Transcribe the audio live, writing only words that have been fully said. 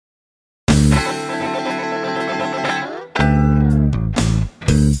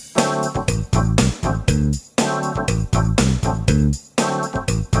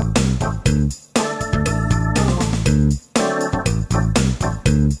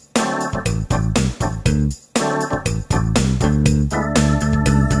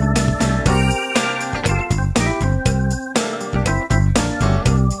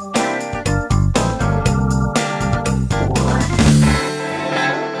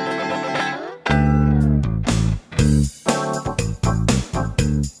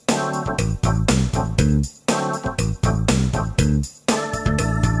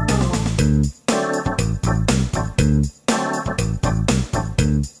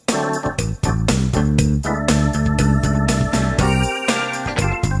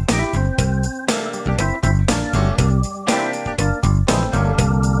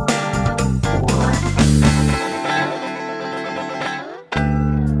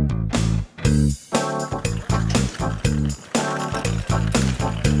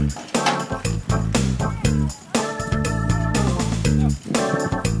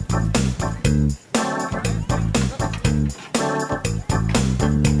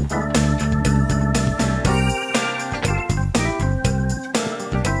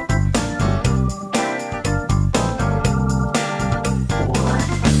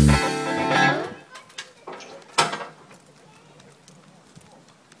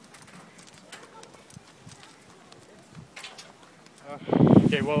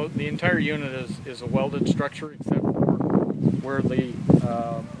Okay, well, the entire unit is a welded structure except for where the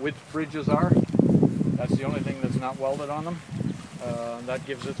width bridges are. That's the only thing that's not welded on them. That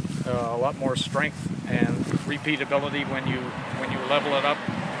gives it a lot more strength and repeatability when you level it up.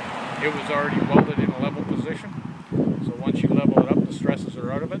 It was already welded in a level position, so once you level it up, the stresses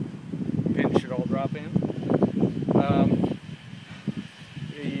are out of it. Pins should all drop in.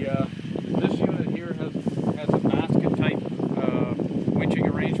 This unit here has a basket type winching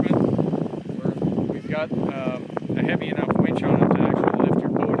arrangement where we've got a heavy enough winch on it to actually lift your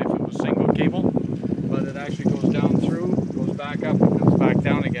boat if it was single cable, but it actually goes down through, goes back up, and comes back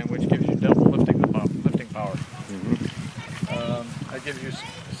down again, which gives you double lifting power. That gives you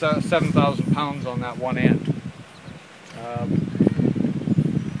 7,000 pounds on that one end.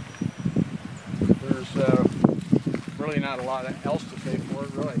 There's really not a lot else to say for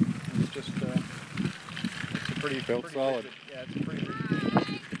it, really. It's just it's a pretty solid. Yeah, it's a pretty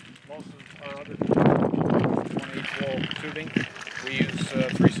most of our other 1/8 wall tubing, we use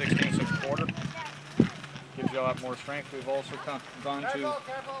 3/16 of a quarter. Gives you a lot more strength. We've also gone to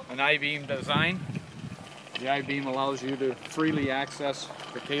an I-beam design. The I-beam allows you to freely access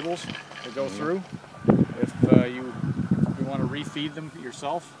the cables that go through. If you want to refeed them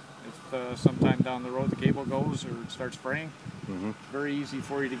yourself, if sometime down the road the cable goes or it starts fraying, very easy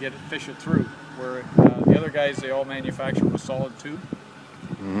for you to fish it through. Where the other guys, they all manufacture with solid tube.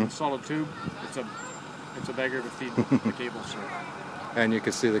 Solid tube, it's a beggar to feed the cables through. And you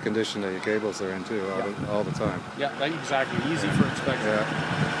can see the condition that your cables are in too all the time. Yeah, exactly. Easy for inspection. Yeah.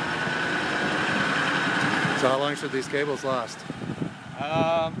 So how long should these cables last?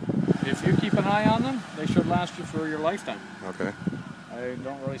 If you keep an eye on them, they should last you for your lifetime. Okay. I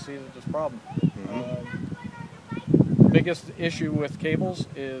don't really see that there's a problem. The biggest issue with cables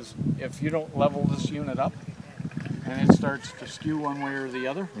is if you don't level this unit up and it starts to skew one way or the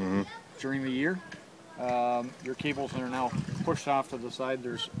other during the year, your cables are now pushed off to the side.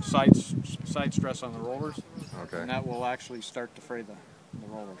 There's side stress on the rollers, and that will actually start to fray the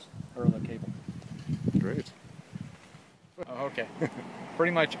rollers or the cable. Great. Okay.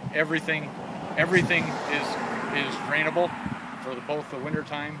 Pretty much everything is drainable for both the winter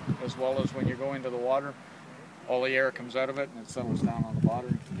time as well as when you go into the water. All the air comes out of it and it settles down on the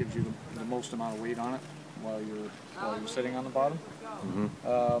bottom. It gives you the most amount of weight on it while you're sitting on the bottom.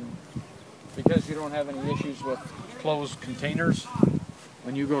 Because you don't have any issues with closed containers,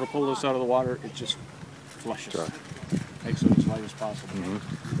 when you go to pull this out of the water, it just flushes. Makes it as light as possible.